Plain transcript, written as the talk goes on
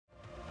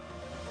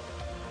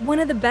One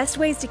of the best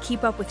ways to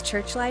keep up with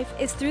church life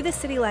is through the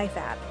City Life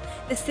app.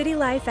 The City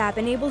Life app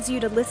enables you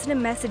to listen to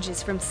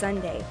messages from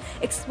Sunday,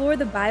 explore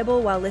the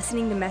Bible while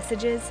listening to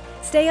messages,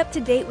 stay up to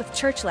date with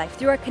church life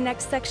through our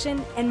Connect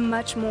section, and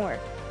much more.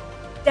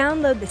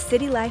 Download the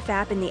City Life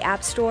app in the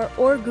App Store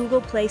or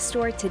Google Play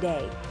Store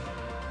today.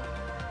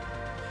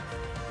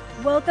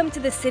 Welcome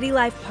to the City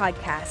Life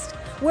Podcast.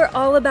 We're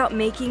all about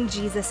making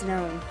Jesus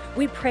known.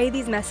 We pray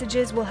these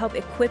messages will help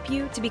equip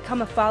you to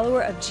become a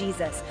follower of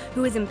Jesus,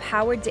 who is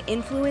empowered to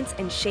influence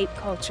and shape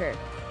culture.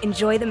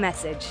 Enjoy the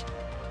message.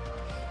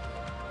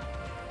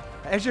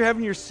 As you're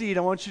having your seat, I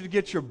want you to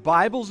get your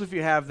Bibles if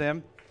you have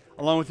them,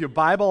 along with your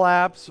Bible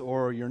apps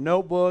or your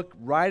notebook.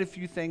 Write a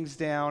few things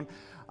down.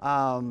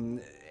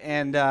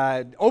 And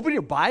open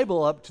your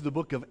Bible up to the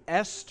book of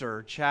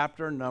Esther,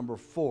 chapter number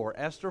 4.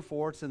 Esther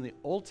 4, it's in the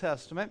Old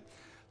Testament.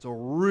 It's a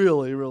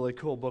really, really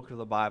cool book of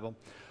the Bible.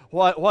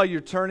 While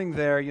you're turning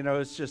there, you know,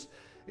 it's just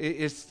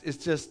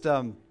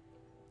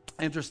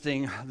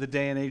interesting the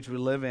day and age we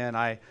live in.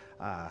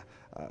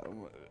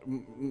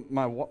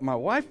 My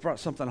wife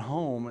brought something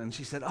home, and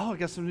she said, "Oh, I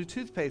got some new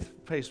toothpaste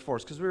for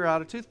us," because we were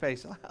out of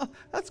toothpaste. Oh,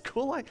 that's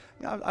cool. It's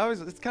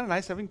kind of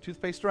nice having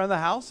toothpaste around the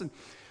house, and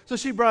so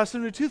she brought us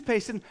some new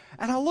toothpaste, and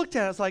I looked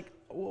at it. I was like,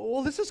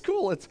 well, this is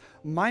cool. It's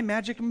My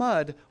Magic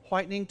Mud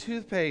whitening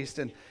toothpaste,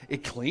 and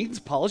it cleans,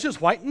 polishes,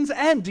 whitens,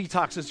 and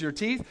detoxes your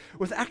teeth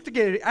with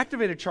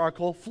activated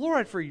charcoal,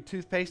 fluoride-free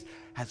toothpaste,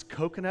 has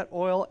coconut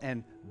oil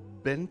and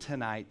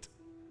bentonite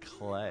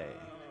clay.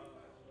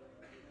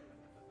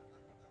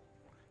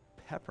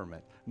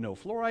 Peppermint. No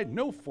fluoride,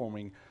 no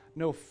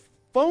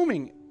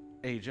foaming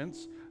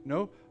agents,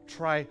 no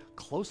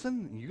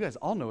triclosan. You guys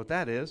all know what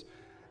that is.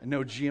 And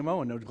no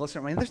GMO and no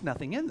glycerin. I mean, there's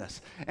nothing in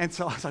this. And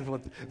so I was like,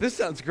 well, this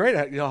sounds great.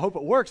 I hope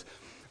it works.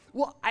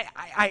 Well,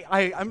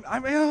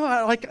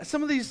 I like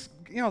some of these,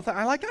 I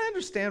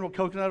understand what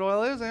coconut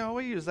oil is.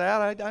 We use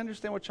that. I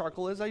understand what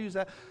charcoal is. I use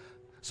that.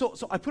 So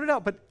I put it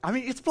out, but I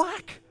mean, it's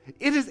black.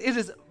 It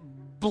is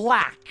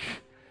black.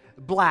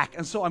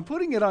 And so I'm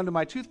putting it onto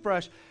my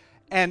toothbrush,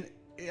 and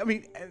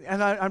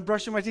I'm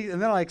brushing my teeth,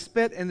 and then I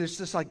spit, and it's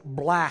just like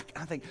black.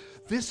 I think,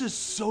 this is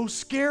so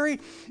scary.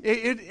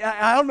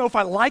 I don't know if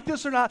I like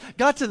this or not.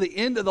 Got to the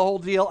end of the whole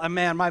deal, and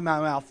man, my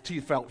mouth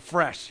teeth felt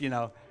fresh, You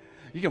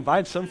can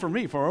buy some for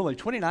me for only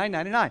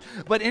 $29.99.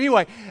 But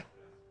anyway,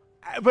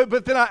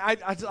 but then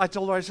I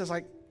told her, I was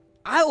like,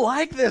 I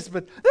like this,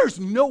 but there's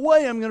no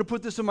way I'm going to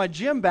put this in my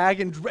gym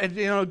bag and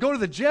go to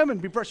the gym and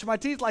be brushing my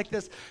teeth like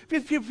this.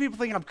 People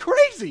think I'm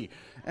crazy,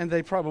 and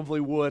they probably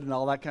would, and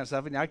all that kind of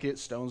stuff. And I get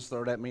stones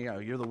thrown at me.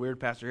 You're the weird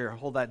pastor here.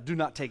 Hold that. Do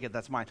not take it.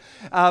 That's mine.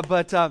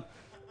 But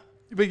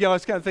I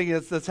was kind of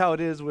thinking that's how it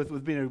is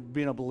with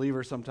being a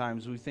believer.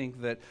 Sometimes we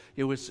think that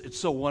it's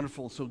so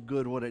wonderful, so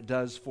good what it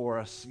does for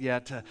us.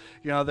 Yet, on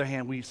the other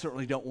hand, we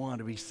certainly don't want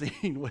to be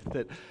seen with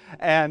it.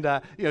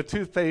 And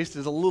toothpaste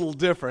is a little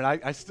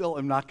different. I still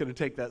am not going to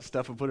take that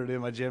stuff and put it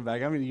in my gym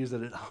bag. I'm going to use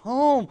it at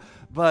home.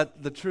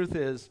 But the truth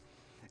is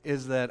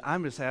that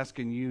I'm just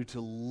asking you to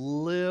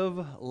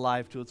live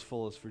life to its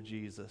fullest for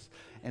Jesus.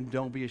 And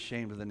don't be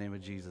ashamed of the name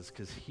of Jesus,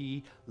 because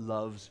he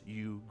loves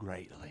you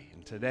greatly.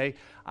 And today,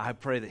 I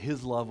pray that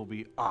his love will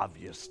be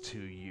obvious to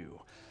you.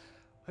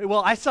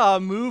 Well, I saw a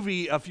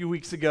movie a few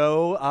weeks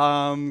ago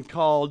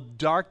called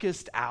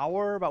Darkest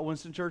Hour about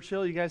Winston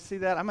Churchill. You guys see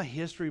that? I'm a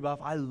history buff.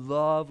 I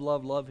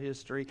love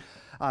history,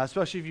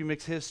 especially if you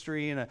mix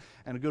history and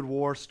a good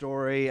war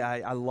story.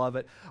 I love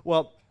it.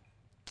 Well,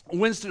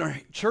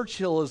 Winston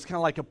Churchill is kind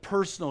of like a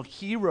personal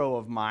hero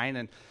of mine,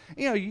 and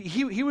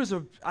he was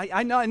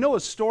I know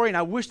his story, and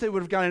I wish they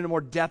would have gone into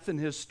more depth in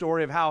his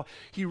story of how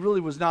he really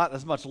was not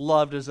as much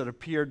loved as it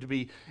appeared to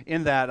be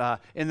in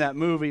that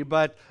movie.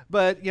 But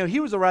he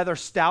was a rather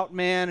stout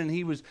man, and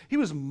he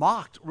was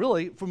mocked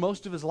really for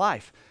most of his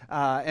life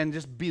and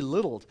just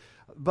belittled.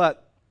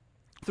 But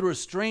through a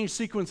strange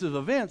sequence of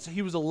events,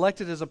 he was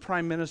elected as a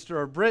prime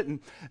minister of Britain,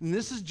 and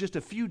this is just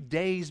a few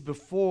days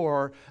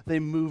before they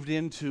moved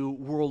into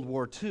World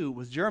War II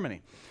with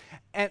Germany.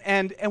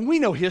 And we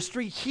know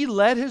history. He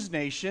led his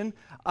nation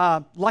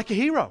like a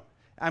hero.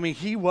 I mean,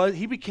 he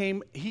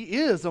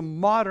is a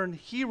modern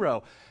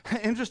hero.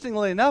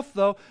 Interestingly enough,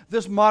 though,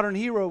 this modern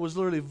hero was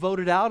literally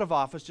voted out of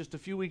office just a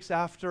few weeks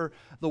after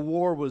the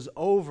war was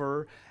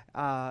over.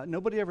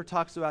 Nobody ever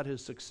talks about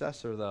his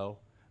successor, though.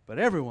 But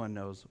everyone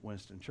knows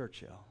Winston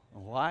Churchill.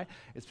 And why?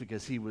 It's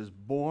because he was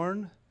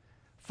born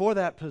for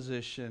that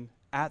position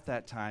at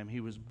that time.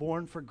 He was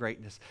born for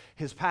greatness.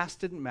 His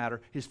past didn't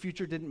matter. His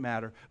future didn't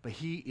matter. But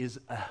he is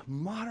a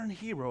modern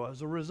hero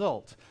as a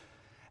result.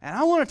 And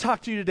I want to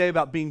talk to you today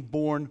about being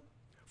born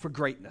for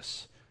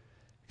greatness.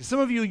 Some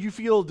of you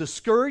feel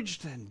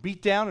discouraged and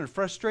beat down and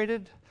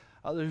frustrated.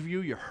 Others of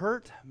you, you're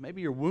hurt.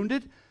 Maybe you're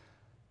wounded.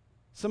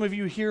 Some of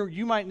you here,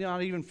 you might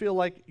not even feel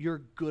like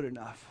you're good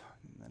enough.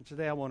 And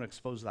today I want to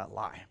expose that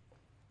lie.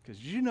 Because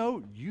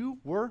you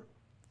were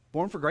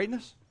born for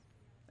greatness.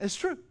 It's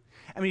true.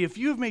 I mean, if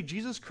you have made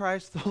Jesus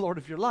Christ the Lord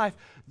of your life,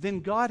 then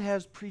God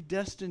has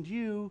predestined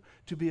you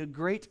to be a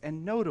great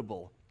and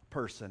notable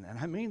person, and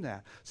I mean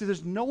that. See,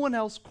 there's no one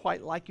else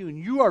quite like you, and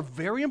you are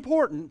very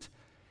important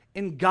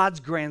in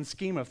God's grand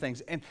scheme of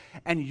things.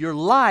 And your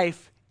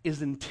life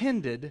is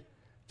intended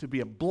to be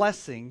a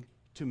blessing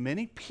to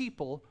many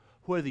people,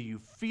 whether you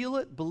feel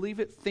it, believe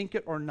it, think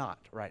it, or not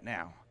right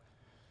now.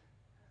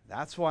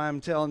 That's why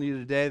I'm telling you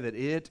today that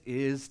it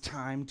is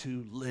time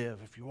to live.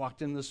 If you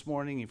walked in this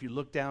morning, if you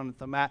looked down at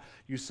the mat,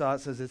 you saw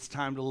it says it's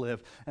time to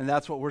live. And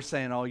that's what we're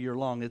saying all year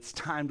long. It's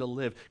time to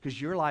live because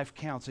your life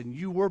counts and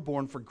you were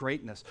born for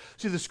greatness.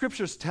 See, the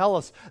scriptures tell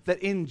us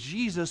that in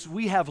Jesus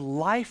we have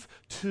life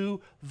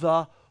to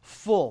the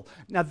full.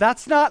 Now,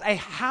 that's not a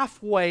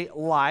halfway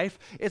life.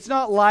 It's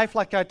not life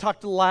like I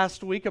talked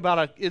last week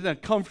about in a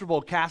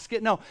comfortable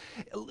casket. No,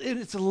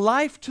 it's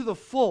life to the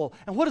full.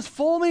 And what does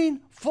full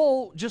mean?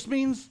 Full just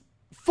means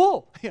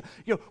full.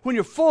 When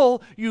you're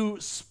full, you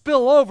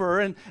spill over,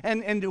 and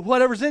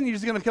whatever's in you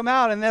is going to come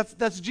out, and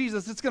that's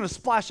Jesus. It's going to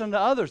splash onto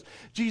others.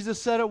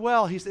 Jesus said it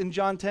well. He's in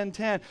John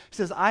 10:10. He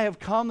says, I have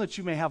come that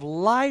you may have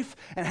life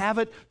and have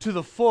it to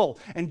the full.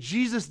 And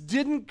Jesus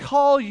didn't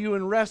call you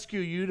and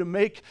rescue you to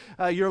make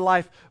your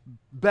life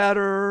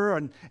better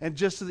and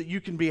just so that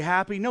you can be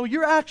happy. No,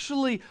 you're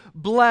actually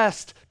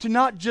blessed to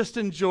not just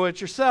enjoy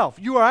it yourself.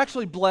 You are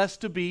actually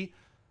blessed to be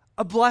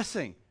a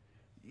blessing.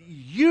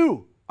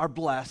 You are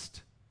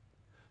blessed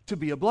to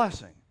be a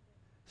blessing.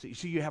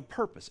 So you have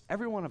purpose.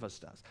 Every one of us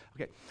does.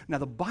 Okay. Now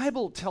the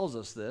Bible tells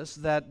us this,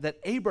 that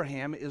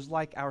Abraham is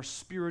like our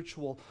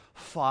spiritual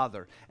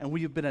father, and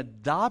we have been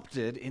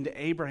adopted into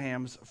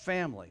Abraham's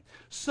family.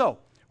 So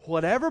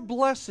whatever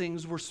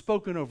blessings were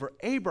spoken over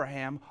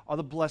Abraham are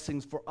the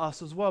blessings for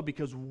us as well,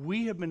 because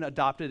we have been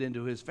adopted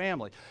into his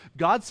family.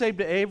 God said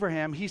to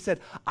Abraham, he said,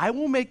 I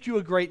will make you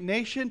a great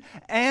nation,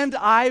 and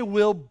I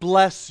will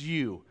bless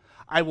you.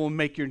 I will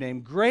make your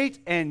name great,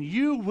 and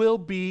you will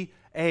be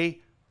a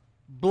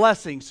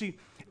blessing. See,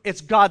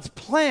 it's God's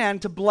plan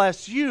to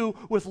bless you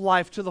with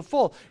life to the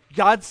full.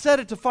 God said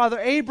it to Father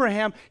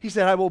Abraham. He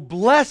said, I will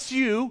bless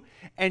you,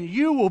 and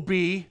you will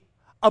be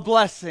a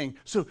blessing.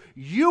 So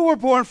you were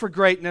born for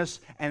greatness,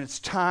 and it's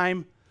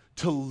time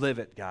to live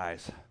it,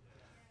 guys.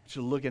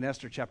 You look in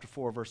Esther chapter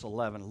 4, verse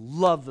 11.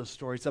 Love the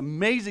story. It's an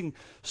amazing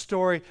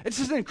story. It's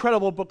just an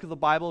incredible book of the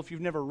Bible. If you've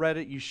never read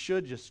it, you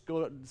should just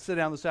go sit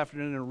down this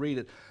afternoon and read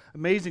it.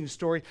 Amazing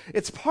story.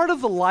 It's part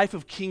of the life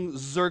of King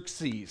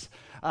Xerxes.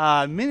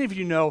 Many of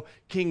you know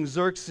King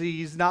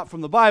Xerxes, not from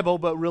the Bible,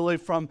 but really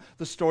from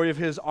the story of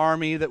his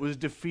army that was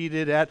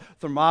defeated at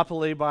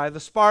Thermopylae by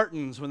the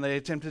Spartans when they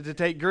attempted to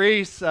take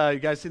Greece. You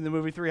guys seen the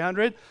movie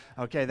 300?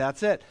 Okay,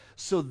 that's it.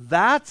 So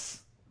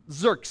that's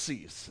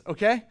Xerxes,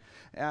 okay?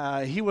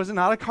 He was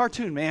not a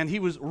cartoon man. He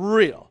was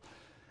real.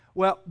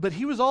 Well, but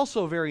he was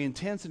also a very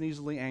intense and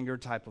easily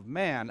angered type of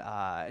man.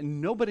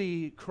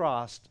 Nobody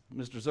crossed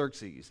Mr.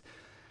 Xerxes.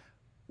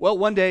 Well,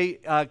 one day,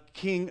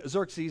 King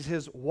Xerxes,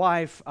 his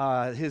wife,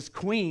 his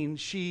queen,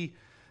 she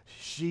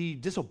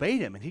disobeyed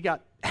him, and he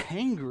got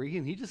angry,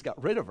 and he just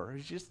got rid of her.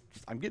 He's just,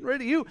 I'm getting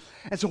rid of you.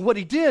 And so what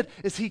he did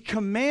is he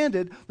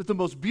commanded that the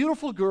most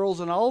beautiful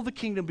girls in all of the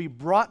kingdom be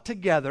brought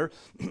together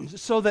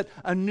so that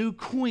a new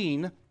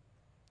queen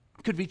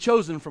could be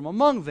chosen from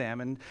among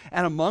them. And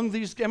among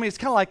these, I mean, it's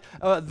kind of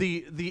like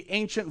the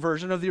ancient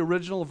version of the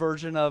original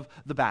version of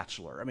The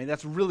Bachelor. I mean,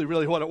 that's really,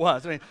 really what it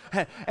was. I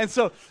mean, and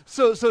so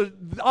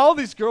all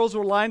these girls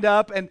were lined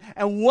up, and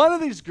one of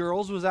these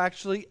girls was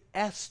actually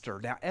Esther.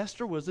 Now,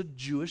 Esther was a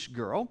Jewish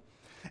girl,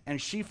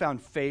 and she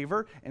found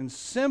favor and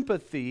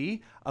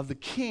sympathy of the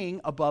king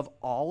above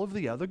all of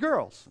the other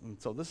girls. And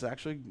so this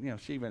actually,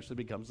 she eventually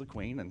becomes the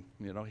queen,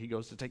 and, he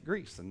goes to take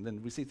Greece. And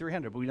then we see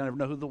 300, but we don't ever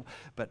know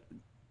but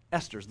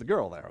Esther's the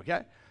girl there,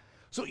 okay?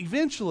 So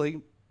eventually,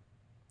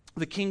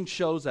 the king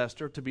chose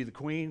Esther to be the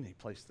queen. He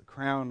placed the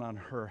crown on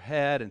her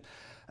head,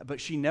 but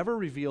she never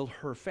revealed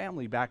her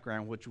family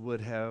background, which would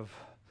have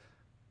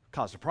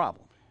caused a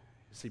problem.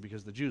 You see,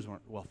 because the Jews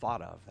weren't well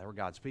thought of. They were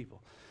God's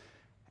people.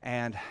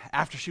 And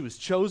after she was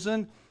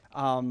chosen,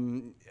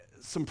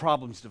 some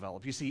problems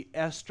developed. You see,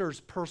 Esther's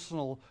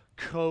personal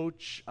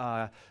coach,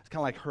 kind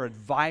of like her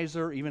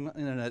advisor, even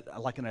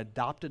like an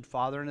adopted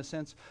father in a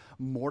sense,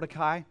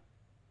 Mordecai.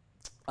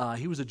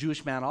 He was a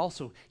Jewish man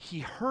also. He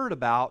heard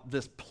about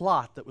this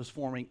plot that was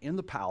forming in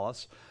the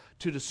palace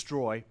to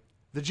destroy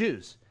the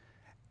Jews.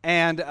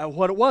 And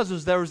what it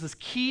was there was this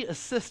key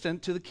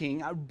assistant to the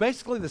king,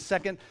 basically the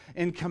second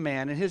in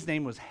command, and his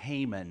name was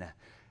Haman,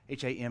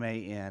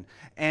 Haman.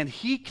 And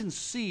he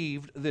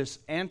conceived this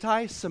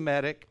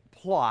anti-Semitic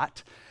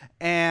plot,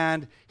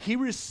 and he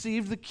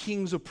received the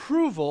king's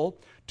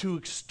approval to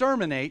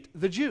exterminate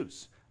the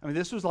Jews. I mean,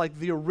 this was like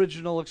the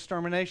original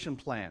extermination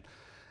plan.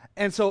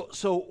 And so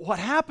what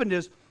happened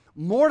is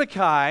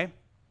Mordecai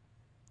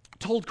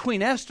told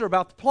Queen Esther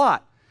about the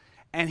plot.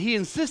 And he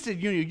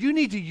insisted, you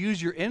need to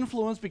use your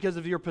influence because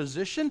of your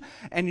position,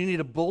 and you need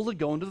to boldly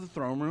go into the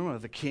throne room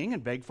of the king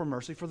and beg for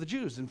mercy for the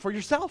Jews and for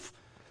yourself.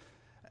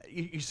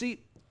 You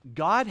see,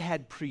 God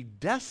had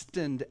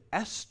predestined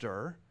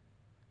Esther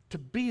to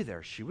be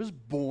there. She was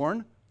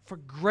born for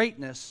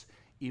greatness,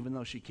 even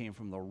though she came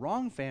from the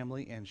wrong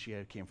family and she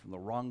came from the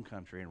wrong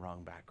country and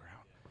wrong background.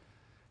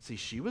 See,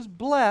 she was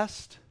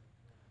blessed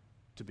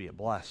to be a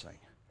blessing.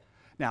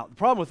 Now, the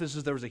problem with this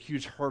is there was a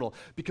huge hurdle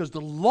because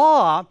the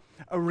law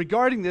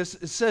regarding this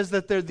says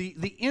that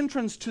the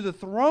entrance to the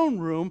throne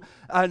room,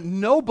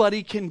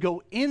 nobody can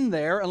go in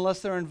there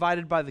unless they're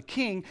invited by the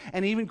king,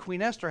 and even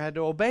Queen Esther had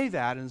to obey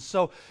that. And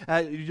so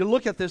you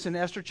look at this in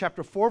Esther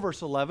chapter 4,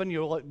 verse 11.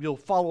 You'll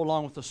follow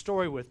along with the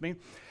story with me.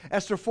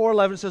 Esther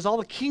 4:11 says, all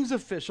the king's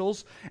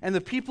officials and the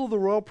people of the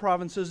royal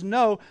provinces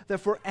know that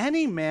for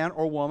any man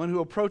or woman who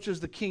approaches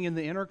the king in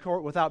the inner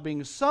court without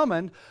being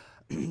summoned,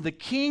 the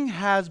king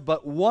has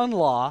but one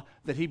law,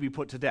 that he be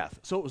put to death.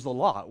 So it was the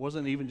law. It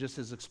wasn't even just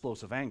his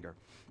explosive anger.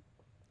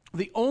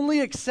 The only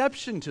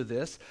exception to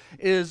this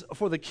is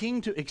for the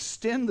king to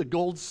extend the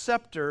gold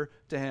scepter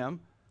to him,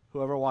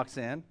 whoever walks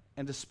in,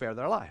 and to spare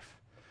their life.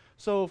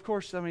 So, of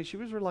course, she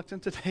was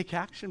reluctant to take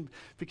action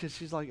because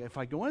she's like, if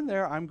I go in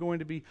there, I'm going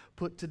to be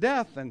put to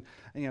death and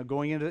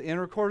going into the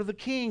inner court of the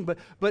king. But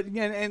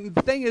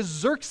the thing is,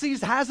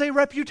 Xerxes has a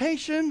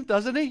reputation,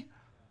 doesn't he?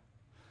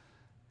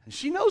 And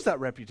she knows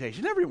that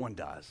reputation. Everyone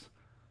does.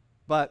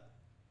 But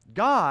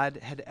God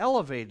had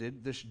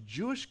elevated this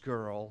Jewish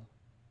girl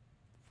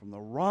from the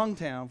wrong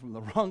town, from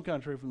the wrong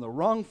country, from the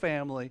wrong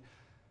family,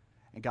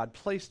 and God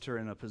placed her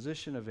in a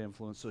position of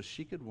influence so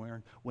she could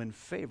win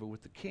favor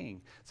with the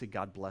king. See,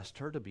 God blessed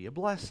her to be a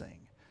blessing.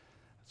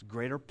 It's a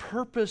greater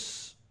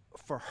purpose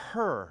for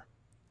her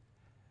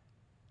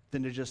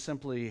than to just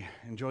simply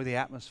enjoy the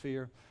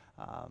atmosphere,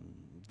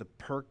 the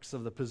perks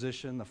of the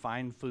position, the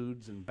fine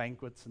foods and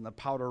banquets and the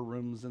powder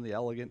rooms and the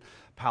elegant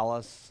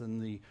palace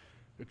and the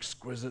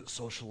exquisite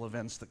social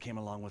events that came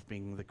along with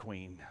being the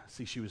queen.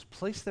 See, she was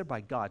placed there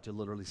by God to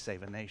literally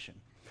save a nation.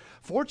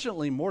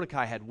 Fortunately,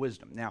 Mordecai had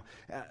wisdom. Now,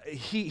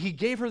 he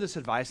gave her this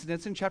advice, and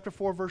it's in chapter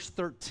 4, verse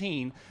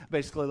 13,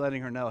 basically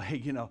letting her know,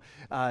 hey,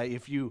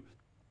 if you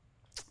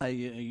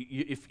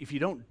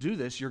don't do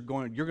this, you're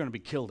going to be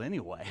killed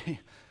anyway.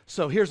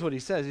 So here's what he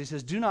says. He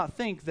says, do not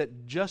think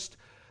that just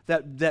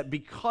that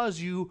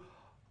because you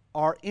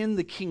are in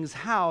the king's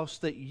house,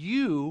 that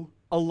you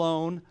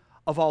alone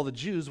of all the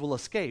Jews will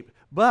escape.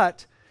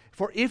 But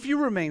for if you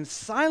remain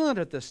silent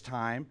at this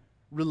time,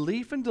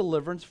 relief and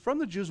deliverance from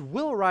the Jews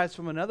will arise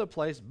from another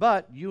place,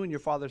 but you and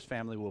your father's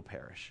family will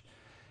perish.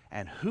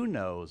 And who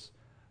knows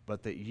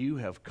but that you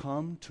have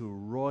come to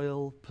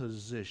royal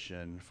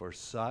position for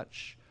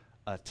such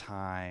a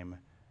time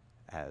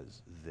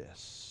as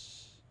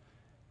this.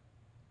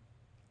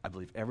 I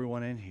believe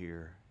everyone in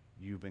here,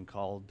 you've been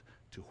called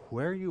to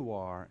where you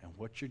are and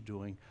what you're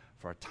doing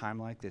for a time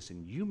like this,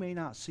 and you may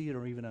not see it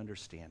or even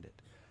understand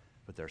it,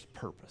 but there's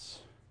purpose.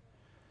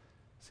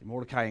 See,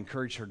 Mordecai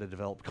encouraged her to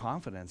develop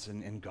confidence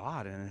in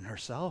God and in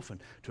herself and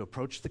to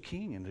approach the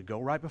king and to go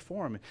right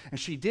before him. And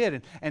she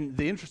did. And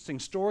the interesting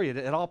story,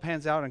 it all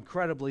pans out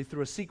incredibly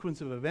through a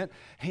sequence of events.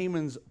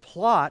 Haman's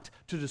plot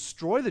to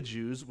destroy the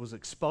Jews was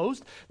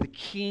exposed. The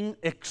king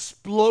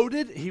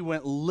exploded. He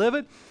went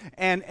livid.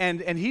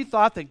 And he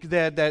thought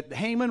that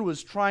Haman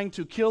was trying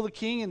to kill the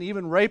king and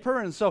even rape her.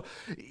 And so,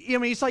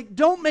 he's like,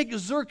 don't make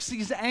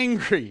Xerxes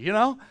angry, You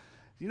know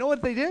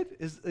what they did?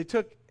 Is they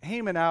took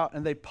Haman out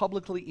and they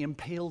publicly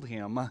impaled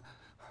him on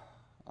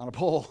a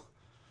pole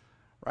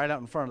right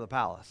out in front of the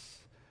palace.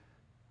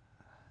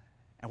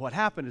 And what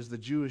happened is the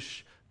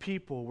Jewish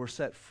people were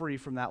set free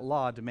from that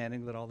law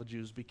demanding that all the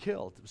Jews be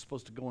killed. It was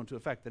supposed to go into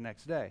effect the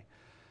next day.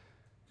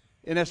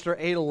 In Esther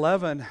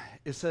 8:11,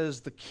 it says,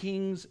 the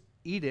king's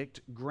edict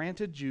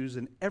granted Jews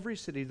in every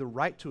city the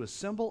right to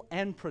assemble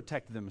and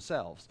protect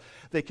themselves.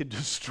 They could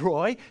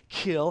destroy,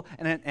 kill,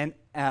 and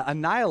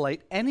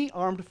annihilate any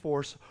armed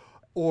force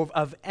or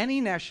of any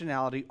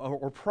nationality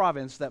or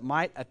province that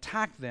might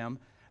attack them,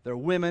 their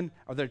women,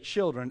 or their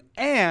children,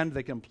 and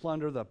they can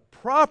plunder the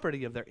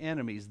property of their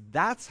enemies.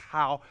 That's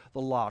how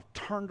the law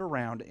turned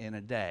around in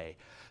a day.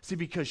 See,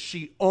 because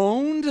she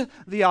owned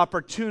the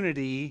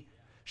opportunity,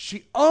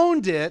 she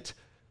owned it,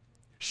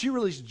 she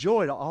released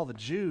joy to all the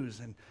Jews,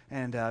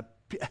 and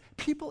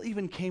people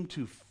even came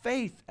to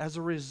faith as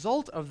a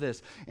result of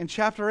this. In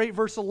chapter 8,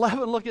 verse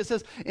 11, look, it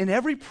says, in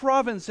every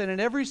province and in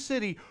every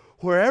city,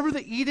 wherever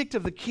the edict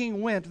of the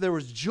king went, there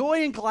was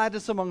joy and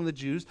gladness among the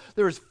Jews.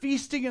 There was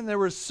feasting and there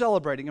was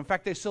celebrating. In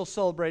fact, they still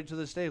celebrate to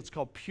this day. It's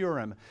called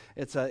Purim.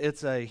 It's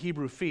a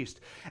Hebrew feast.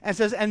 And it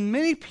says, and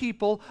many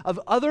people of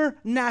other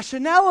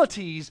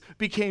nationalities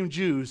became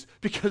Jews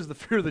because the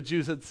fear of the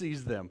Jews had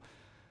seized them.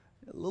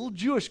 A little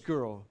Jewish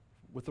girl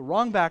with the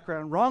wrong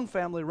background, wrong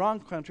family, wrong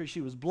country.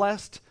 She was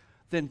blessed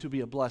then to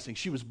be a blessing.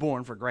 She was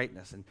born for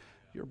greatness. And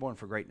you're born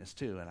for greatness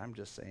too, and I'm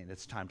just saying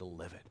it's time to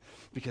live it.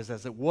 Because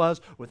as it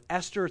was with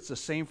Esther, it's the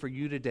same for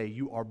you today.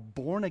 You are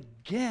born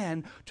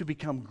again to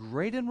become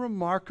great and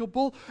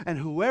remarkable, and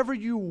whoever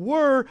you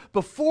were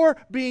before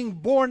being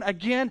born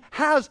again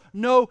has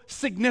no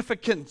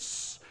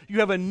significance. You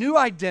have a new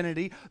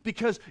identity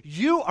because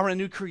you are a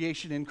new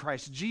creation in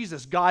Christ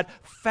Jesus. God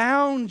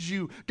found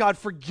you. God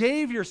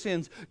forgave your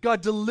sins.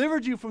 God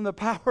delivered you from the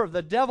power of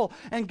the devil.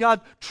 And God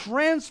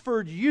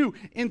transferred you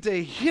into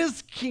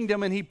his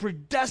kingdom. And he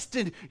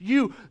predestined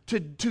you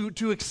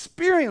to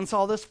experience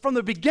all this from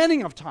the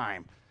beginning of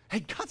time. Hey,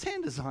 God's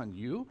hand is on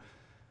you.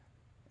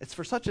 It's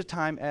for such a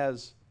time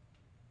as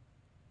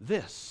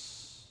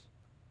this,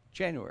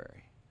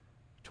 January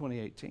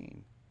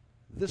 2018,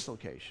 this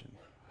location,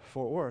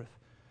 Fort Worth.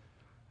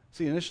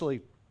 See,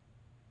 initially,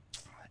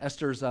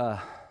 Esther's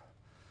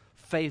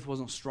faith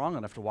wasn't strong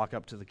enough to walk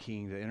up to the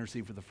king to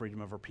intercede for the freedom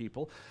of her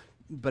people.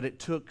 But it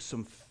took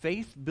some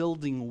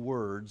faith-building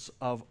words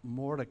of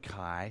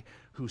Mordecai,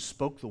 who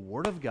spoke the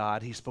word of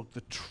God. He spoke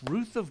the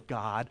truth of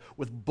God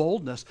with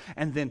boldness,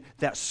 and then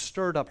that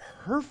stirred up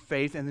her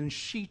faith, and then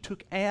she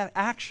took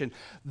action.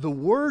 The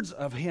words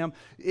of him,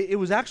 it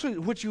was actually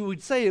what you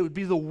would say, it would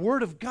be the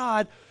word of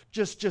God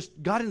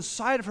just got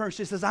inside of her, and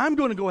she says, I'm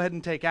going to go ahead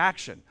and take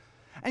action.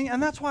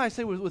 And that's why I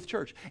say with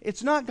church,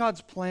 it's not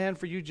God's plan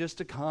for you just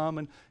to come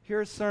and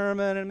hear a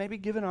sermon and maybe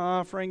give an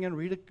offering and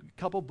read a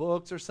couple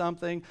books or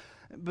something,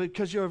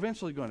 because you're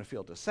eventually going to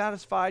feel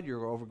dissatisfied. You're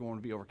going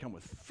to be overcome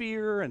with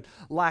fear and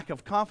lack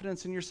of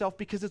confidence in yourself,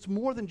 because it's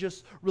more than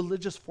just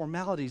religious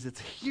formalities. It's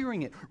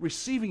hearing it,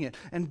 receiving it,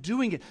 and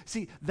doing it.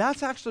 See,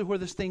 that's actually where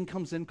this thing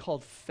comes in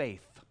called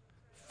faith.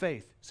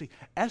 Faith. See,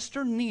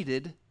 Esther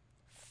needed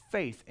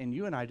faith, and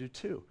you and I do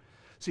too.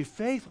 See,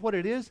 faith, what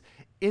it is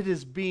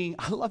being,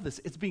 I love this,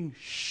 it's being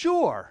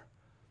sure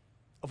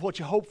of what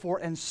you hope for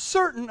and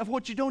certain of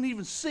what you don't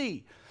even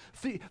see.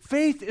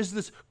 Faith is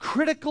this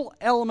critical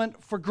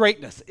element for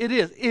greatness. It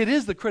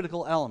is the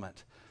critical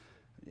element.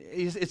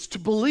 It's to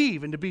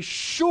believe and to be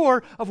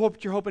sure of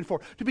what you're hoping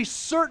for, to be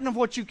certain of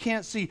what you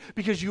can't see,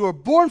 because you are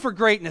born for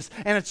greatness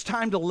and it's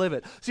time to live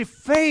it. See,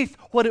 faith,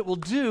 what it will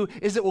do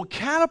is it will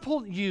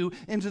catapult you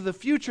into the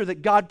future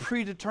that God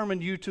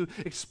predetermined you to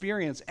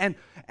experience, and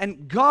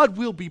God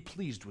will be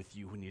pleased with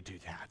you when you do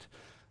that.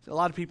 So a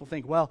lot of people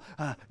think, well,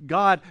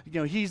 God,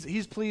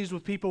 He's pleased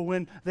with people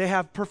when they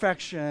have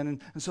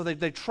perfection, and so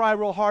they try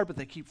real hard, but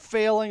they keep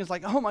failing. It's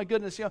like, oh my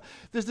goodness,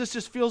 this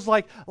just feels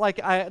like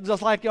I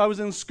was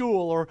in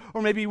school, or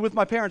maybe with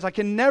my parents. I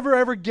can never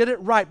ever get it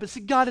right. But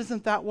see, God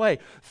isn't that way.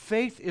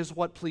 Faith is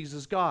what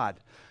pleases God.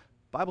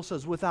 The Bible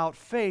says, without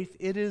faith,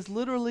 it is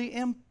literally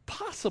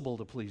impossible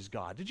to please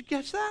God. Did you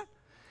catch that?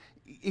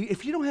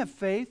 If you don't have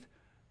faith,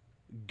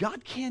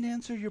 God can't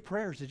answer your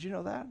prayers. Did you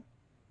know that?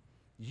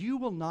 You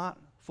will not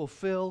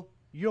fulfill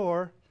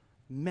your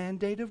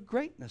mandate of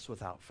greatness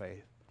without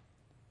faith.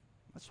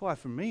 That's why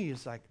for me,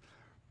 it's like,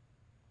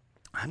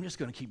 I'm just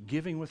going to keep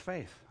giving with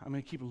faith. I'm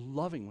going to keep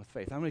loving with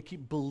faith. I'm going to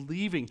keep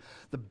believing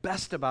the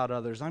best about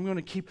others. I'm going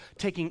to keep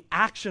taking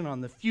action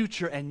on the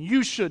future, and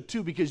you should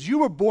too, because you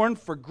were born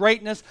for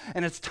greatness,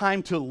 and it's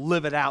time to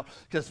live it out,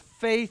 because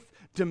faith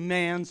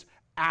demands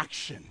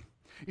action.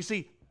 You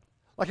see,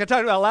 like I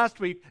talked about last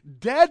week,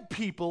 dead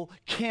people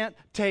can't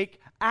take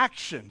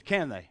action,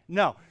 can they?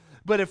 No.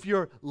 But if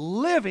you're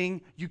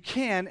living, you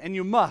can and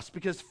you must,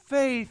 because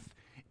faith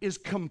is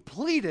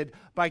completed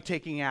by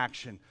taking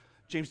action.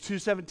 James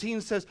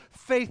 2:17 says,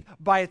 faith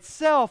by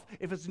itself,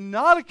 if it's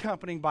not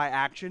accompanied by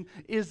action,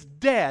 is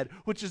dead,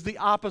 which is the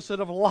opposite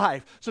of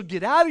life. So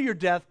get out of your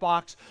death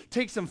box,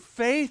 take some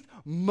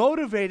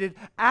faith-motivated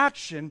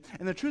action,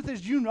 and the truth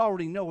is you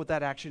already know what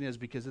that action is,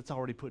 because it's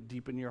already put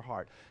deep in your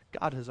heart.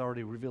 God has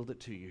already revealed it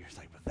to you. You're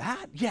like, but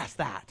that? Yes,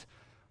 that.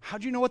 How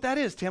do you know what that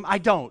is, Tim? I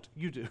don't.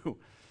 You do.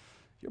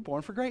 You're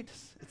born for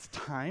greatness. It's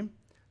time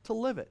to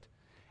live it.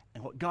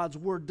 And what God's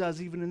word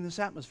does, even in this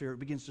atmosphere, it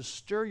begins to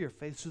stir your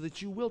faith so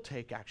that you will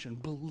take action.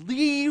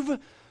 Believe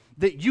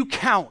that you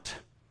count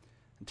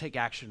and take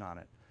action on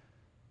it.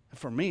 And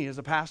for me, as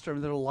a pastor,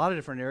 there are a lot of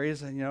different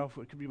areas, and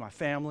it could be my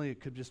family, it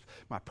could just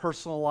my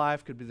personal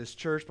life, could be this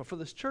church. But for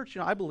this church,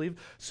 I believe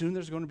soon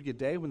there's going to be a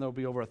day when there will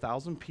be over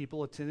 1,000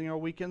 people attending our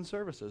weekend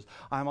services.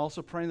 I'm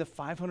also praying that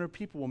 500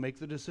 people will make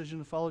the decision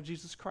to follow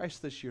Jesus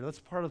Christ this year.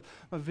 That's part of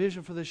my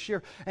vision for this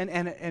year.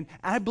 And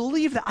I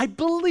believe that. I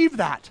believe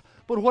that.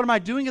 But what am I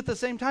doing at the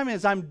same time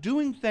is I'm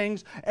doing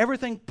things,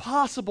 everything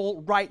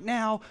possible right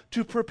now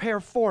to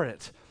prepare for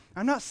it.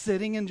 I'm not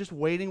sitting and just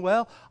waiting,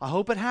 well, I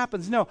hope it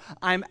happens. No,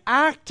 I'm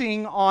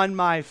acting on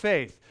my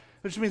faith,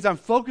 which means I'm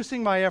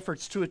focusing my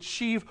efforts to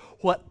achieve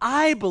what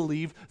I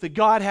believe that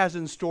God has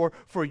in store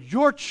for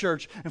your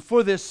church and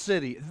for this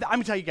city. I'm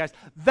going to tell you guys,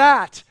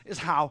 that is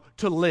how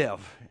to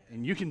live,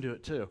 and you can do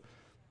it too.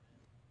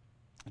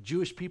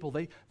 Jewish people,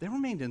 they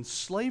remained in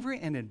slavery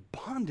and in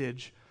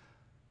bondage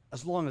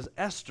as long as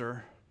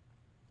Esther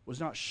was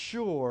not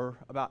sure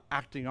about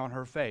acting on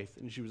her faith,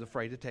 and she was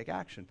afraid to take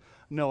action.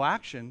 No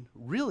action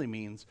really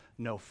means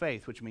no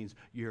faith, which means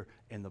you're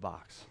in the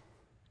box.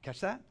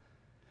 Catch that?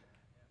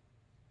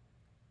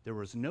 There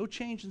was no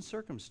change in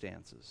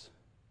circumstances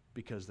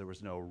because there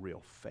was no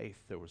real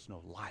faith. There was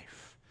no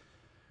life.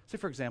 Say,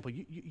 for example,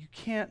 you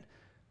can't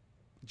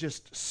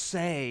just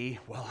say,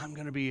 well, I'm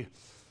going to be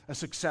a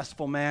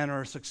successful man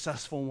or a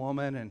successful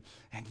woman and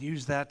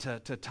use that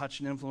to touch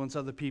and influence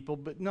other people.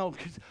 But no,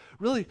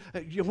 really,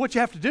 what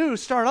you have to do,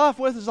 start off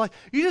with, is like,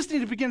 you just need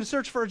to begin to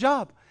search for a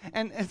job.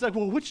 And it's like,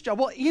 well, which job?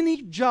 Well,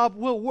 any job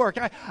will work.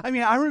 I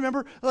mean, I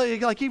remember,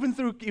 like even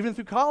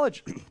through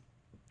college,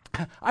 I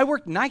I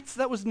worked nights.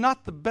 That was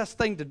not the best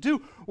thing to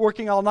do,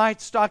 working all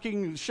night,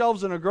 stocking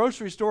shelves in a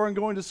grocery store and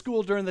going to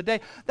school during the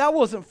day. That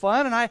wasn't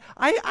fun, and I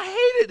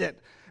hated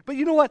it. But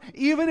you know what?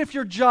 Even if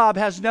your job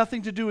has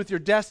nothing to do with your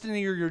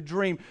destiny or your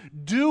dream,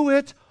 do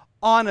it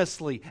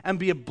honestly and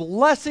be a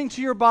blessing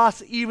to your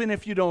boss even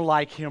if you don't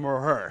like him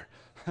or her.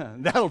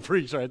 That'll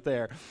preach right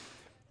there.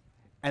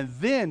 And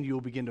then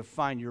you'll begin to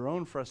find your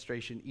own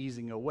frustration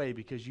easing away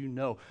because you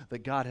know that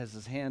God has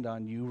his hand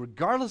on you,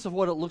 regardless of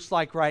what it looks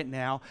like right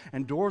now,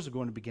 and doors are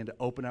going to begin to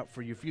open up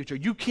for your future.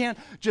 You can't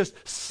just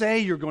say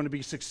you're going to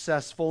be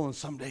successful and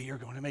someday you're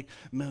going to make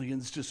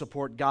millions to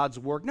support God's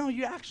work. No,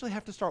 you actually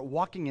have to start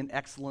walking in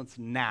excellence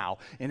now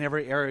in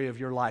every area of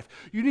your life.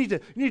 You need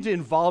to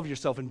involve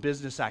yourself in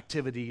business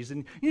activities,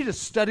 and you need to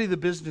study the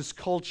business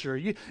culture.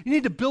 You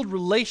need to build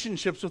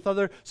relationships with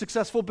other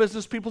successful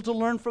business people to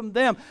learn from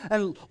them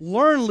and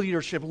learn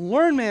leadership,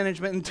 learn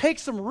management, and take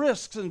some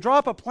risks and draw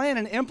up a plan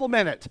and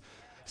implement it.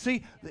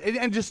 See,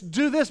 and just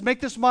do this,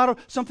 make this motto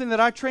something that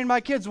I train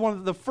my kids. One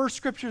of the first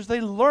scriptures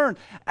they learn,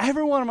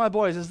 every one of my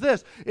boys,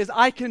 is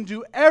I can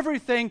do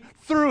everything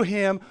through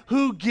him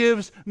who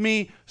gives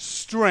me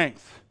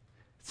strength.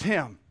 It's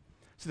him.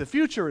 See, the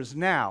future is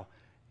now.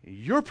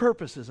 Your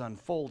purpose is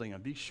unfolding,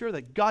 and be sure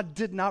that God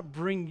did not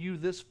bring you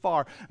this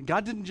far.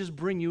 God didn't just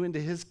bring you into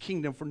his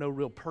kingdom for no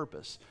real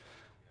purpose.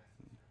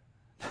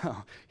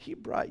 No, he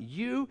brought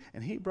you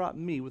and he brought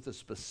me with a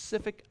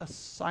specific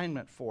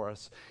assignment for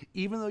us,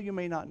 even though you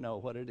may not know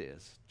what it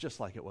is, just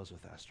like it was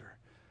with Esther,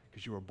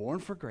 because you were born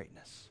for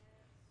greatness.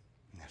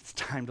 And it's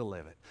time to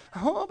live it.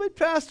 Oh, but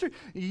Pastor,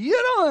 you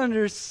don't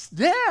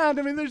understand.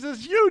 I mean, there's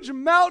this huge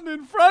mountain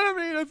in front of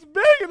me, and it's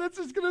big, and it's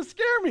just going to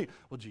scare me.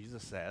 Well,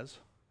 Jesus says,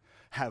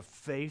 have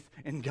faith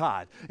in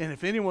God. And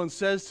if anyone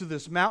says to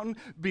this mountain,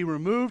 be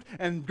removed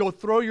and go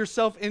throw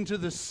yourself into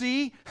the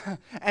sea,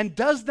 and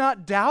does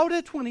not doubt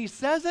it when he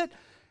says it,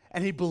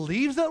 and he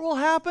believes that will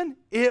happen,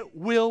 it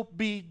will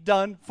be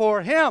done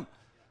for him.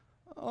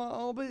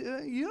 Oh, but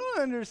you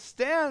don't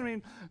understand. I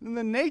mean,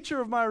 the nature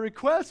of my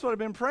request, what I've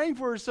been praying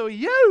for, is so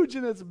huge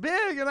and it's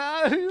big, and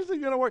it's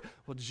going to work.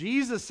 Well,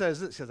 Jesus says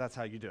this, because that's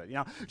how you do it. You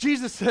know,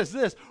 Jesus says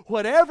this: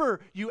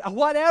 whatever you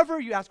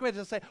ask. Wait,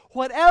 just say,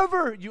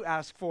 whatever you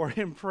ask for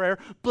in prayer,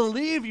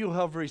 believe you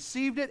have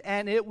received it,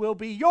 and it will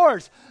be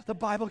yours. The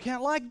Bible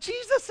can't lie.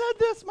 Jesus said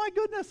this. My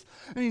goodness.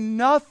 I mean,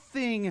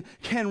 nothing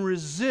can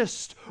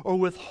resist or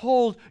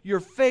withhold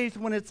your faith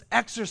when it's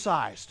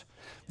exercised.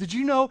 Did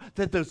you know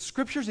that the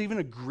scriptures even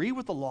agree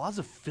with the laws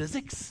of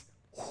physics?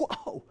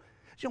 Whoa.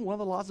 You know, one of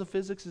the laws of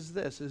physics is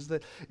this, is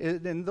that,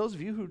 and those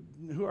of you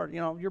who are,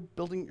 you're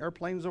building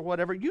airplanes or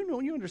whatever,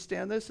 you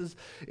understand this,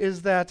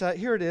 is that,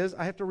 here it is,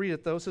 I have to read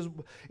it though,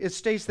 it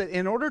states that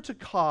in order to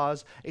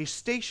cause a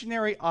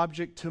stationary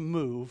object to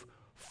move,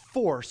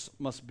 force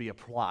must be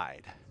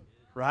applied,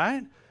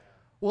 right?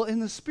 Well,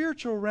 in the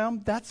spiritual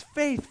realm, that's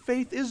faith.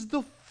 Faith is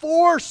the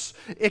force.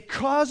 It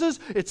causes,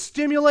 it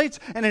stimulates,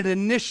 and it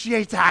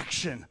initiates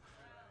action.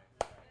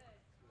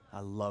 I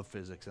love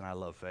physics and I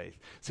love faith.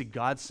 See,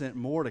 God sent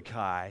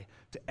Mordecai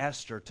to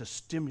Esther to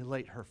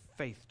stimulate her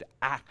faith to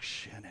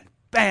action, and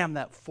bam,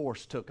 that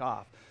force took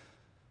off.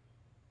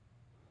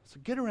 So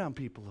get around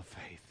people of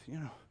faith.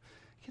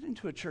 Get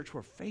into a church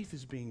where faith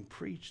is being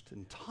preached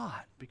and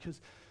taught, because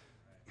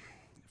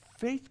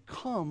faith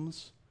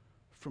comes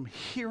from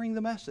hearing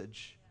the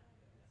message.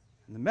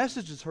 And the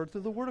message is heard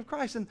through the word of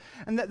Christ. And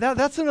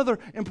that's another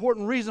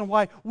important reason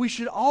why we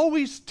should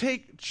always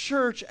take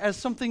church as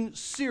something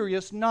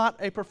serious, not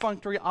a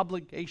perfunctory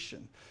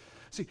obligation.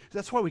 See,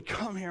 that's why we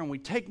come here and we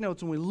take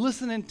notes and we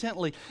listen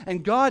intently,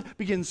 and God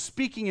begins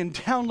speaking and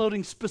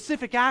downloading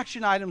specific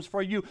action items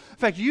for you. In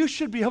fact, you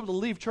should be able to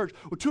leave church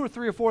with 2 or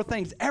 3 or 4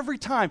 things every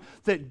time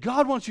that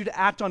God wants you to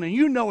act on, and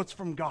you know it's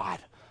from God.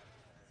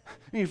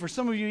 I mean, for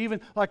some of you,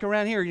 even like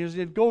around here,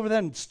 you go over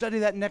that and study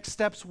that next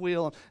steps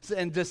wheel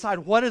and decide,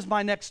 what is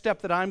my next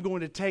step that I'm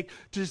going to take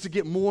just to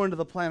get more into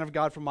the plan of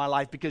God for my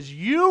life, because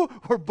you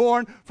were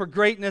born for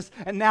greatness,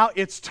 and now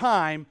it's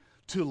time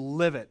to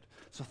live it.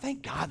 So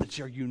thank God that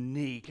you're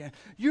unique.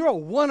 You're a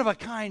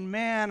one-of-a-kind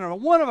man or a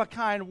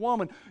one-of-a-kind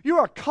woman. You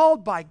are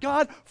called by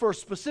God for a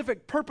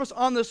specific purpose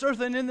on this earth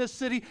and in this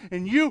city,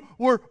 and you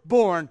were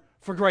born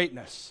for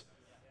greatness.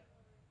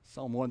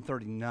 Psalm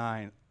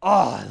 139. Oh,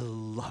 I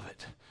love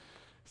it.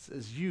 It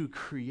says, you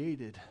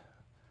created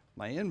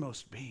my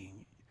inmost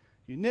being.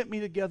 You knit me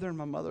together in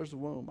my mother's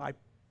womb. I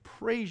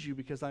praise you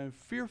because I am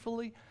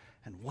fearfully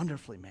and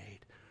wonderfully made.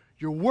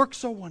 Your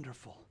works are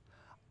wonderful.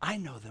 I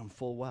know them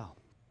full well.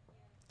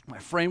 My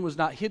frame was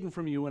not hidden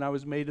from you when I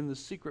was made in the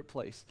secret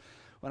place.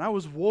 When I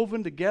was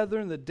woven together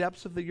in the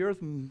depths of the earth,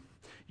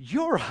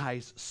 your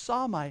eyes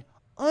saw my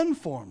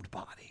unformed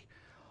body.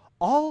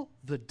 All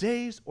the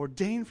days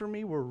ordained for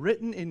me were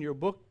written in your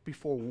book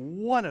before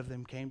one of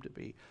them came to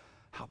be.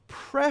 How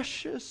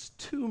precious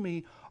to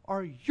me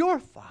are your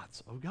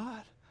thoughts, O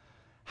God.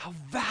 How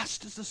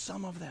vast is the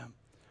sum of them.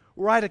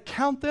 Were I to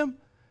count them,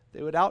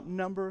 they would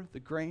outnumber the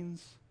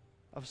grains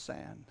of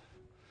sand.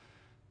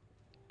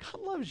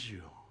 God loves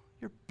you.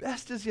 Your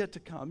best is yet to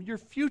come. Your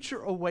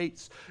future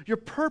awaits. Your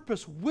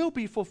purpose will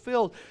be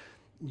fulfilled.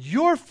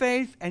 your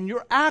faith and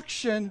your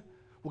action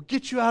will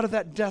get you out of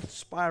that death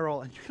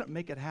spiral, and you're going to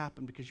make it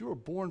happen because you were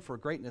born for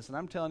greatness. And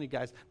I'm telling you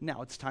guys,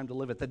 now it's time to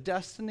live it. The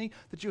destiny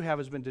that you have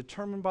has been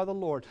determined by the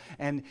Lord,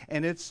 and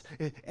it's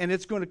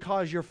going to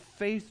cause your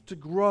faith to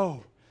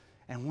grow.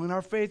 And when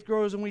our faith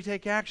grows and we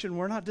take action,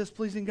 we're not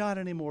displeasing God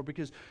anymore,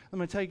 because I'm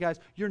going to tell you guys,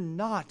 you're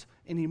not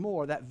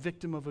anymore that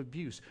victim of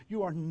abuse.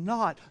 You are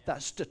not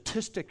that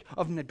statistic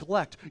of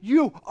neglect.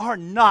 You are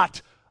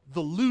not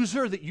the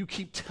loser that you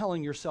keep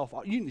telling yourself.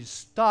 You need to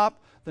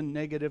stop the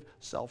negative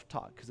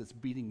self-talk, because it's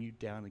beating you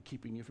down and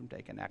keeping you from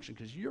taking action,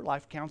 because your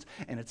life counts,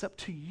 and it's up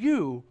to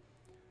you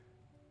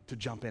to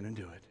jump in and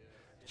do it.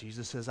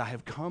 Jesus says, I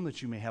have come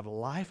that you may have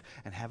life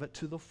and have it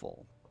to the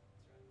full.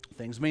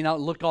 Things may not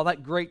look all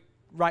that great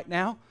right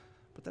now,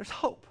 but there's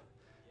hope.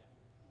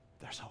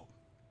 There's hope.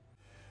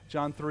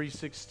 John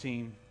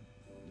 3:16,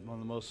 one of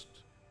the most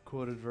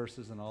quoted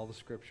verses in all the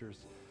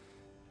scriptures,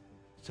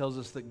 tells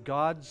us that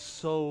God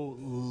so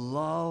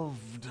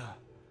loved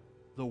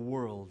the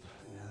world.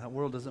 Now, that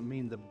world doesn't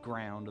mean the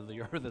ground of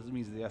the earth, it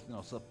means the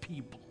ethnos, the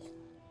people.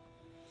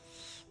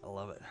 I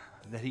love it.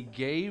 That he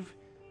gave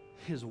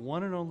his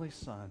one and only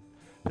Son,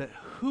 that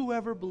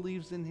whoever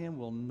believes in him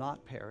will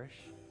not perish,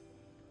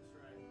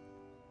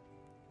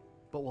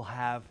 but will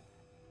have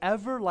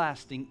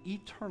everlasting,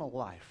 eternal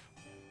life.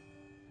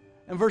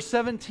 And verse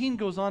 17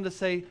 goes on to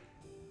say,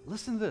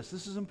 listen to this,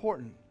 this is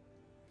important.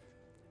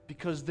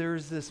 Because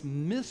there's this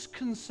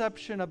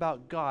misconception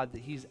about God that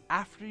he's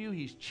after you,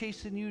 he's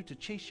chasing you to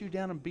chase you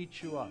down and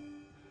beat you up.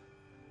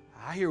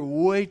 I hear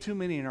way too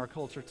many in our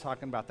culture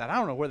talking about that. I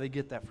don't know where they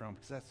get that from,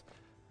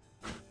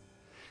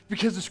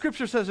 because the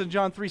scripture says in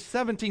John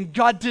 3:17,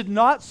 God did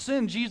not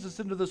send Jesus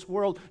into this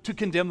world to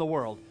condemn the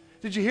world.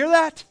 Did you hear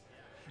that?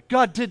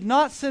 God did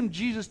not send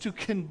Jesus to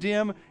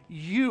condemn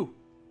you.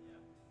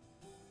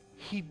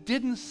 He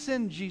didn't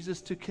send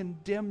Jesus to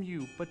condemn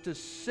you, but to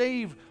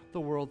save the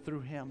world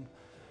through him.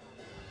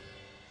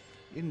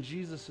 In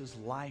Jesus'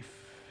 life,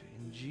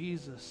 in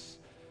Jesus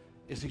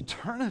is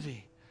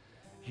eternity.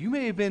 You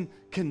may have been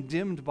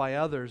condemned by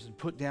others and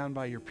put down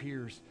by your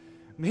peers.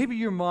 Maybe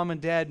your mom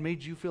and dad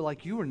made you feel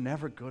like you were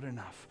never good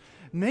enough.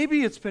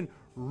 Maybe it's been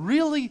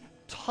really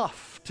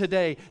tough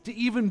today to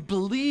even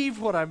believe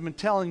what I've been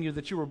telling you,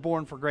 that you were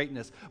born for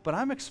greatness. But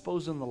I'm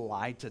exposing the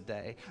lie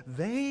today.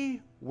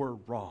 They were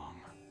wrong.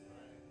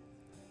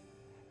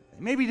 They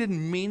maybe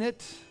didn't mean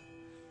it.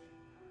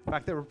 In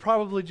fact, they were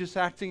probably just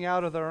acting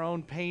out of their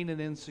own pain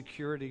and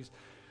insecurities.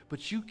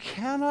 But you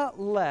cannot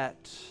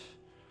let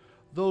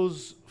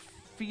those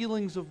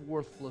feelings of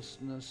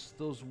worthlessness,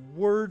 those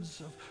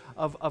words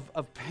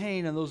of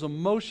pain, and those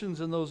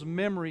emotions and those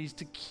memories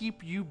to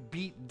keep you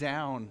beat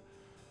down,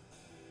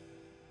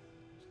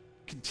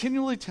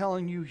 continually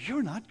telling you,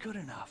 you're not good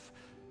enough.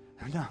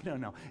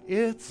 No.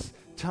 It's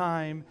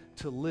time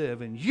to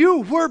live, and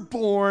you were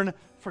born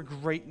for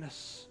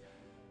greatness.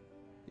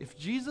 If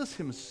Jesus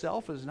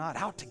himself is not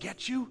out to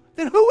get you,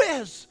 then who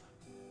is?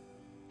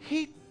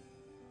 He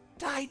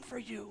died for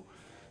you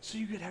so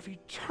you could have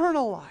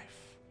eternal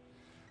life.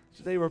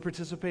 Today we're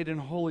participating in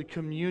Holy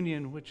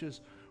Communion, which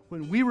is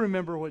when we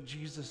remember what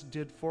Jesus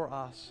did for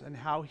us and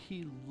how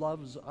he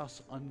loves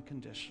us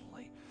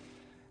unconditionally.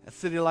 At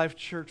City Life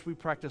Church, we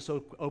practice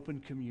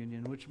open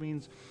communion, which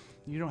means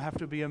you don't have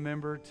to be a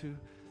member to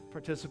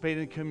participate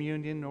in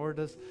communion, nor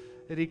does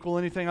it equal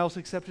anything else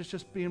except it's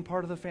just being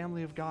part of the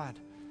family of God.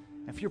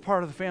 If you're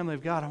part of the family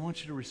of God, I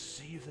want you to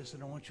receive this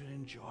and I want you to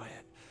enjoy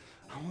it.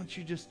 I want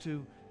you just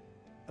to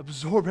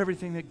absorb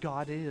everything that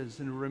God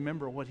is and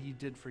remember what he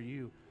did for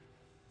you.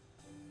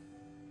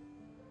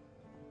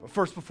 But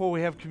first, before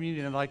we have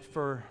communion, I'd like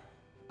for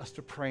us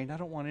to pray. And I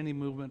don't want any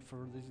movement for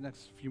these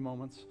next few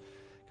moments,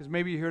 because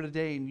maybe you're here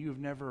today and you've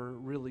never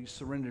really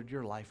surrendered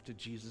your life to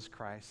Jesus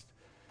Christ.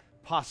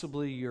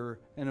 Possibly you're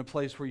in a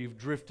place where you've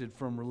drifted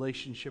from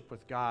relationship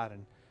with God,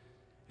 and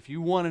if you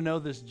want to know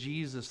this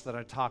Jesus that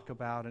I talk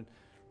about and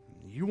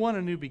you want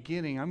a new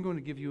beginning, I'm going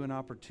to give you an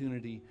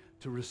opportunity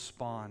to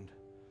respond.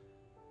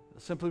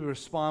 Simply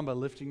respond by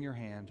lifting your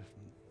hand,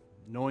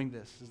 knowing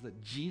this, is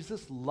that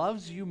Jesus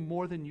loves you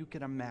more than you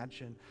can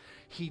imagine.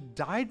 He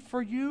died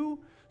for you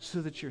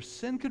so that your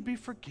sin could be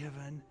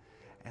forgiven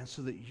and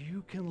so that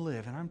you can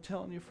live. And I'm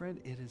telling you,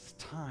 friend, it is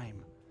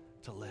time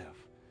to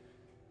live.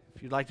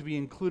 If you'd like to be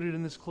included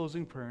in this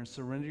closing prayer and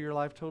surrender your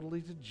life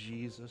totally to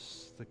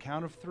Jesus, the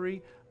count of 3,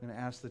 I'm going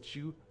to ask that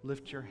you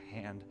lift your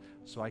hand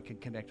so I can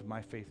connect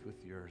my faith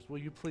with yours. Will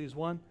you please?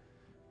 1,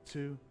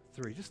 2,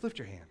 3. Just lift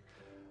your hand.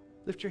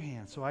 Lift your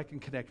hand so I can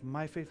connect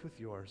my faith with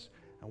yours,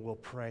 and we'll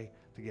pray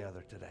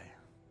together today.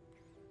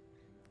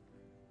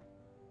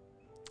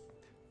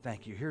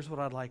 Thank you. Here's what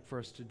I'd like for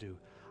us to do.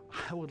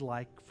 I would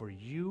like for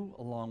you,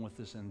 along with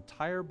this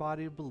entire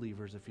body of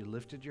believers, if you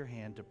lifted your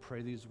hand, to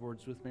pray these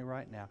words with me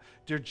right now.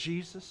 Dear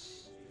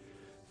Jesus,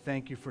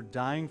 thank you for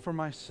dying for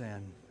my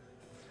sin.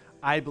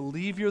 I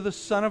believe you're the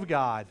Son of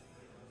God.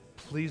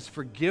 Please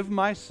forgive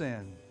my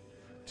sin.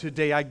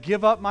 Today I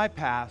give up my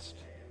past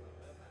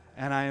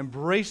and I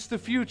embrace the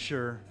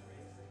future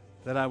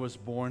that I was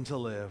born to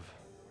live.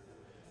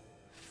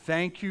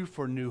 Thank you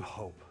for new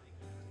hope.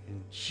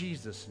 In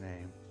Jesus'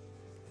 name,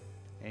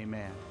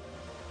 amen.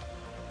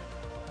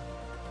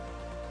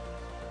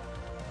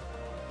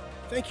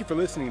 Thank you for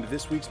listening to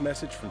this week's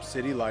message from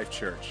City Life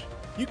Church.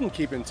 You can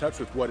keep in touch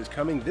with what is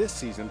coming this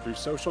season through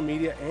social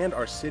media and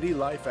our City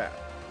Life app.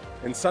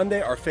 And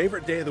Sunday, our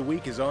favorite day of the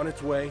week, is on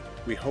its way.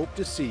 We hope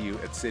to see you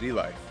at City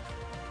Life.